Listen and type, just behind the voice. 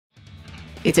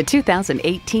It's a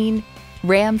 2018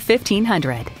 Ram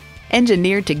 1500.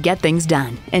 Engineered to get things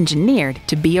done, engineered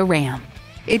to be a Ram.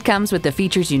 It comes with the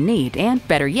features you need and,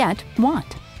 better yet,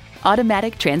 want.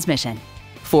 Automatic transmission,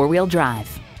 four-wheel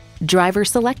drive, driver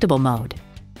selectable mode,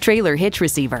 trailer hitch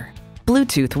receiver,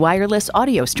 Bluetooth wireless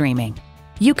audio streaming,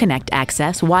 Uconnect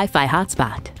access Wi-Fi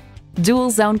hotspot, dual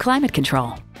zone climate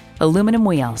control, aluminum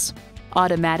wheels,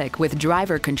 automatic with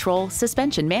driver control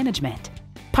suspension management,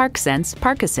 ParkSense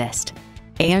Park Assist,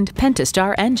 and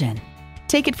Pentastar engine.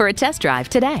 Take it for a test drive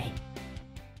today.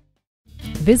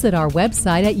 Visit our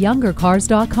website at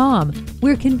youngercars.com.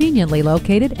 We're conveniently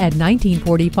located at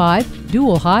 1945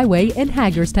 Dual Highway in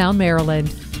Hagerstown,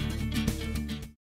 Maryland.